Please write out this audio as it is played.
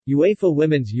UEFA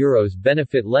Women's Euros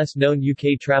benefit less known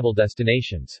UK travel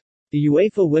destinations. The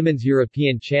UEFA Women's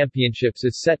European Championships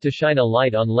is set to shine a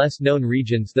light on less known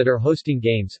regions that are hosting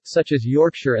games, such as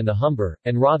Yorkshire and the Humber,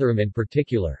 and Rotherham in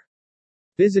particular.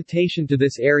 Visitation to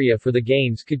this area for the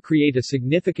games could create a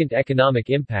significant economic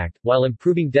impact, while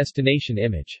improving destination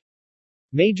image.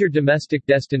 Major domestic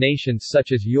destinations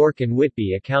such as York and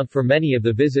Whitby account for many of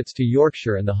the visits to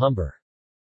Yorkshire and the Humber.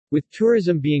 With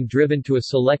tourism being driven to a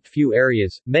select few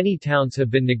areas, many towns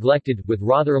have been neglected, with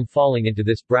Rotherham falling into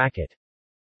this bracket.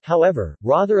 However,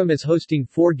 Rotherham is hosting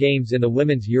 4 games in the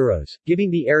Women's Euros, giving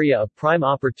the area a prime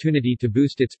opportunity to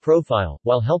boost its profile,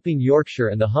 while helping Yorkshire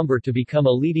and the Humber to become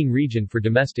a leading region for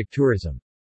domestic tourism.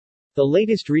 The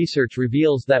latest research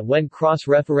reveals that when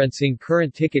cross-referencing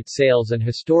current ticket sales and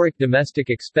historic domestic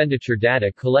expenditure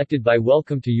data collected by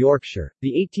Welcome to Yorkshire,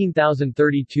 the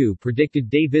 18,032 predicted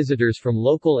day visitors from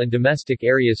local and domestic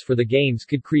areas for the games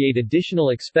could create additional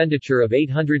expenditure of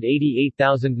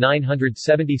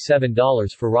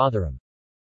 $888,977 for Rotherham.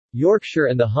 Yorkshire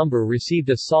and the Humber received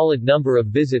a solid number of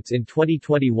visits in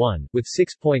 2021, with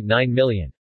 6.9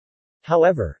 million.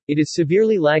 However, it is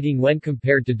severely lagging when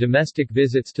compared to domestic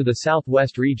visits to the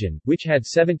Southwest region, which had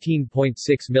 17.6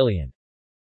 million.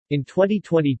 In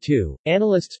 2022,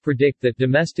 analysts predict that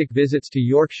domestic visits to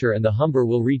Yorkshire and the Humber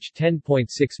will reach 10.6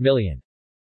 million.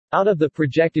 Out of the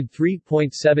projected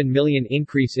 3.7 million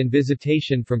increase in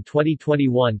visitation from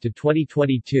 2021 to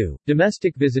 2022,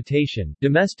 domestic visitation,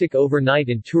 domestic overnight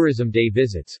and tourism day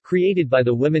visits, created by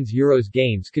the Women's Euros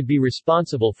Games could be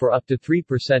responsible for up to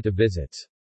 3% of visits.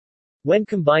 When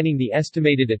combining the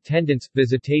estimated attendance,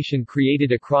 visitation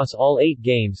created across all 8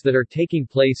 games that are taking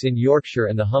place in Yorkshire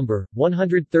and the Humber,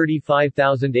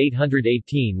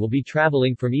 135,818 will be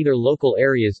travelling from either local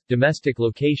areas, domestic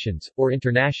locations, or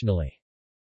internationally.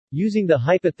 Using the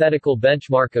hypothetical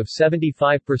benchmark of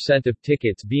 75% of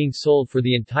tickets being sold for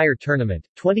the entire tournament,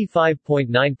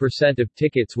 25.9% of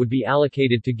tickets would be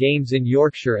allocated to games in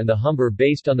Yorkshire and the Humber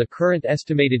based on the current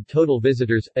estimated total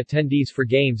visitors, attendees for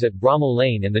games at Bramall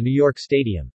Lane and the New York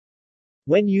Stadium.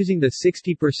 When using the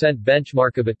 60%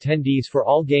 benchmark of attendees for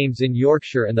all games in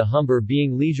Yorkshire and the Humber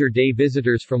being leisure day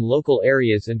visitors from local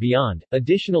areas and beyond,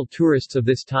 additional tourists of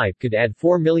this type could add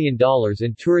 $4 million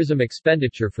in tourism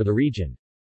expenditure for the region.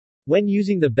 When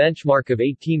using the benchmark of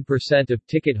 18% of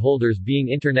ticket holders being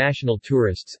international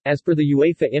tourists, as per the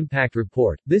UEFA Impact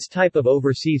Report, this type of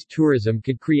overseas tourism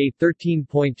could create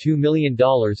 $13.2 million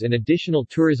in additional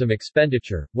tourism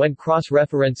expenditure, when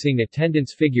cross-referencing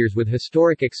attendance figures with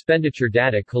historic expenditure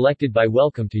data collected by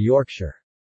Welcome to Yorkshire.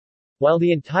 While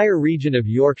the entire region of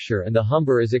Yorkshire and the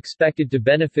Humber is expected to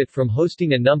benefit from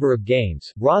hosting a number of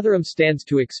games, Rotherham stands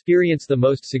to experience the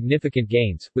most significant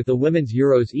gains, with the Women's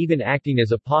Euros even acting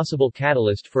as a possible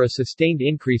catalyst for a sustained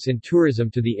increase in tourism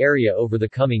to the area over the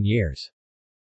coming years.